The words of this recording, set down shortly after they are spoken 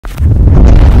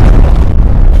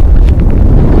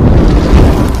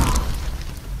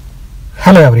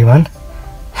Hello everyone,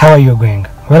 how are you going?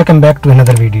 Welcome back to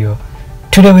another video.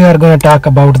 Today we are going to talk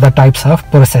about the types of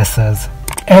processors.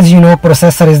 As you know,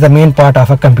 processor is the main part of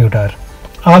a computer,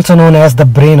 also known as the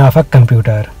brain of a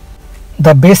computer.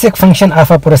 The basic function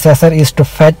of a processor is to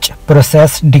fetch,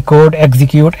 process, decode,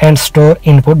 execute and store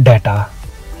input data.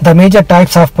 The major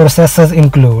types of processors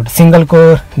include single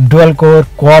core, dual core,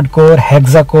 quad core,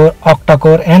 hexa-core,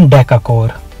 octa-core and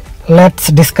deca-core. Let's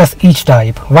discuss each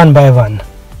type one by one.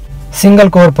 Single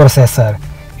core processor.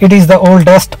 It is the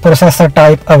oldest processor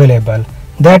type available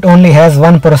that only has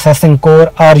one processing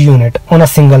core or unit on a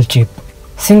single chip.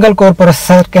 Single core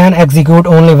processor can execute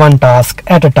only one task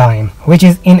at a time, which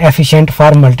is inefficient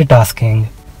for multitasking.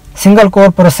 Single core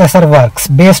processor works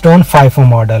based on FIFO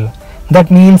model.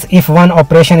 That means if one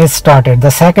operation is started,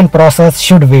 the second process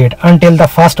should wait until the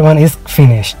first one is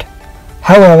finished.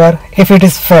 However, if it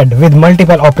is fed with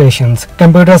multiple operations,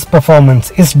 computer's performance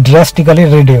is drastically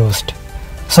reduced.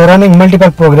 So running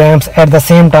multiple programs at the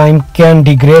same time can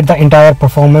degrade the entire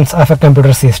performance of a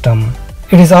computer system.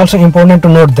 It is also important to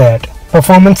note that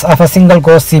performance of a single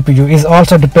core CPU is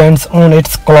also depends on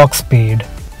its clock speed.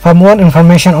 For more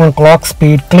information on clock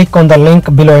speed, click on the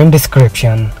link below in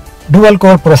description. Dual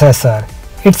core processor.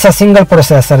 It's a single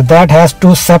processor that has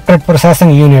two separate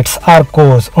processing units or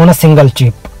cores on a single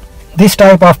chip. This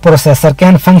type of processor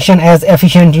can function as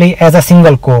efficiently as a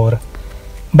single core,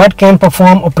 but can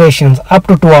perform operations up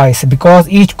to twice because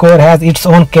each core has its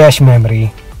own cache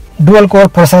memory. Dual core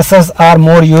processors are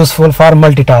more useful for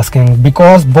multitasking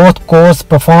because both cores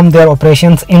perform their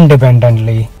operations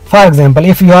independently. For example,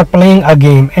 if you are playing a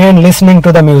game and listening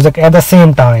to the music at the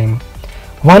same time,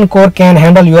 one core can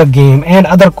handle your game and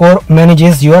other core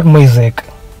manages your music.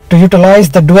 To utilize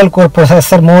the dual core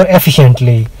processor more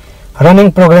efficiently,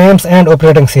 running programs and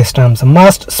operating systems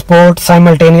must support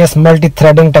simultaneous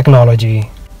multi-threading technology.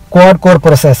 Quad core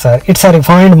processor. It's a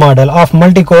refined model of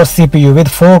multi-core CPU with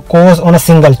 4 cores on a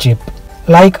single chip.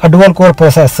 Like a dual core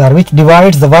processor which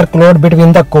divides the workload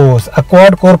between the cores, a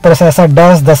quad core processor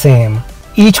does the same.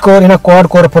 Each core in a quad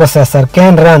core processor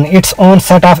can run its own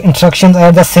set of instructions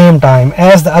at the same time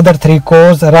as the other 3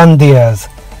 cores run theirs.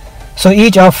 So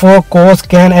each of 4 cores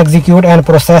can execute and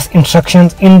process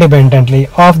instructions independently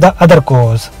of the other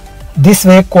cores. This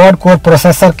way, quad core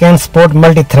processor can support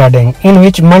multi-threading, in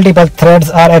which multiple threads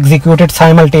are executed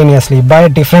simultaneously by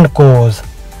different cores.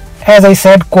 As I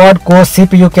said, quad core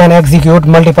CPU can execute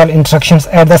multiple instructions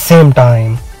at the same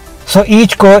time. So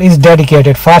each core is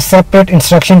dedicated for separate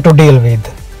instruction to deal with.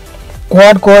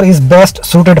 Quad core is best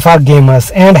suited for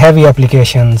gamers and heavy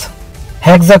applications.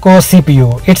 Hexa-core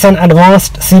CPU. It's an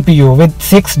advanced CPU with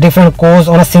 6 different cores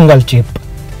on a single chip.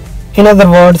 In other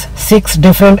words, 6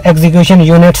 different execution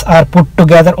units are put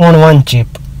together on one chip.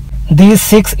 These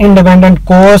 6 independent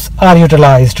cores are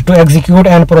utilized to execute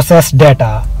and process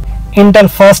data. Intel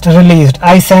first released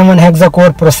i7 Hexa-core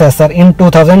processor in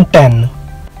 2010.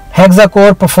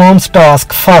 Hexa-core performs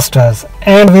tasks faster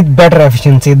and with better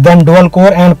efficiency than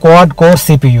dual-core and quad-core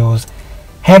CPUs.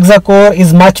 Hexa-core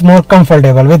is much more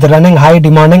comfortable with running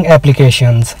high-demanding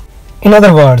applications. In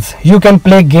other words, you can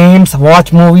play games,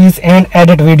 watch movies and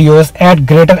edit videos at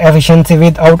greater efficiency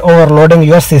without overloading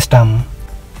your system.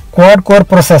 Quad-core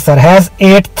processor has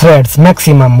 8 threads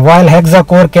maximum, while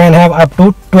Hexa-core can have up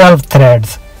to 12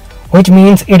 threads, which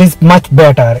means it is much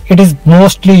better. It is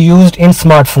mostly used in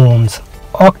smartphones.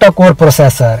 Octa-core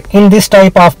processor. In this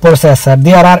type of processor,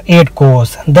 there are 8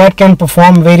 cores that can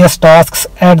perform various tasks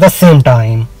at the same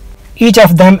time. Each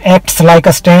of them acts like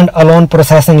a stand-alone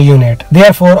processing unit.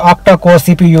 Therefore, octa-core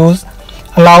CPUs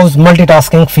allows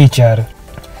multitasking feature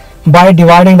by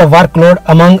dividing the workload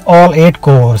among all 8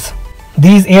 cores.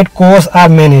 These 8 cores are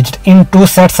managed in 2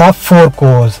 sets of 4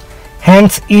 cores.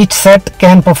 Hence, each set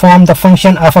can perform the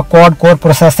function of a quad-core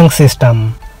processing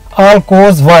system. All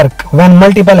cores work when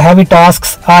multiple heavy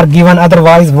tasks are given,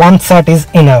 otherwise one set is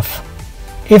enough.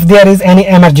 If there is any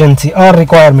emergency or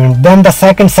requirement, then the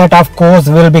second set of cores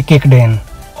will be kicked in.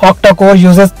 Octa-core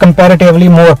uses comparatively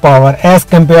more power as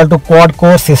compared to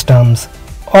quad-core systems.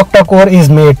 Octa-core is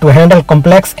made to handle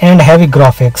complex and heavy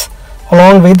graphics,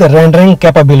 along with rendering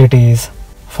capabilities.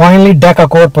 Finally,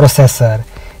 deca-core processor.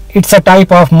 It's a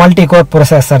type of multi-core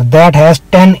processor that has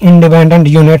 10 independent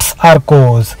units or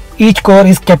cores. Each core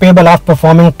is capable of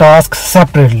performing tasks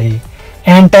separately,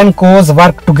 and 10 cores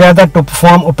work together to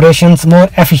perform operations more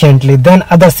efficiently than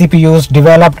other CPUs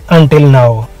developed until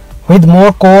now. With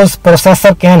more cores,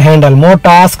 processor can handle more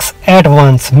tasks at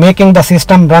once, making the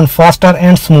system run faster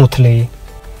and smoothly.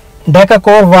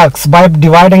 Deca-core works by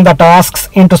dividing the tasks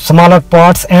into smaller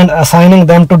parts and assigning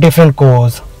them to different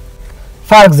cores.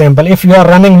 For example, if you are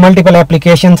running multiple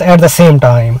applications at the same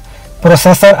time,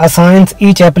 processor assigns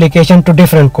each application to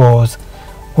different cores.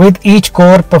 With each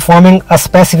core performing a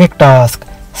specific task,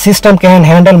 system can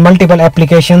handle multiple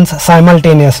applications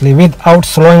simultaneously without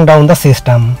slowing down the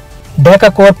system.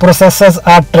 Deca-core processors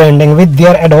are trending with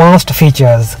their advanced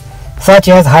features, such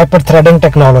as hyper-threading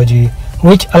technology,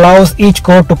 which allows each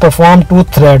core to perform 2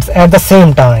 threads at the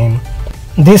same time.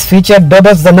 This feature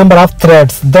doubles the number of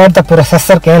threads that the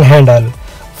processor can handle,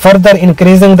 further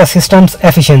increasing the system's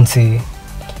efficiency.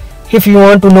 If you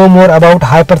want to know more about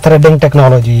hyper-threading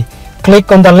technology,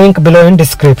 click on the link below in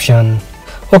description.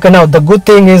 Okay, now the good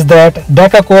thing is that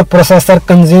deca-core processor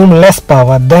consume less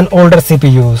power than older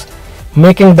CPUs,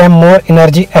 making them more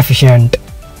energy efficient.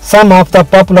 Some of the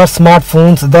popular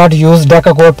smartphones that use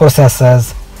deca-core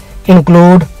processors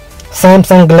include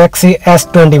Samsung Galaxy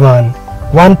S21,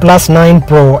 OnePlus 9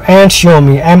 Pro and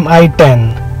Xiaomi Mi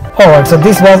 10. Alright, so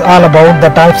this was all about the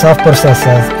types of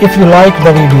processors. If you liked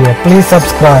the video, please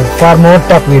subscribe for more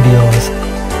tech videos.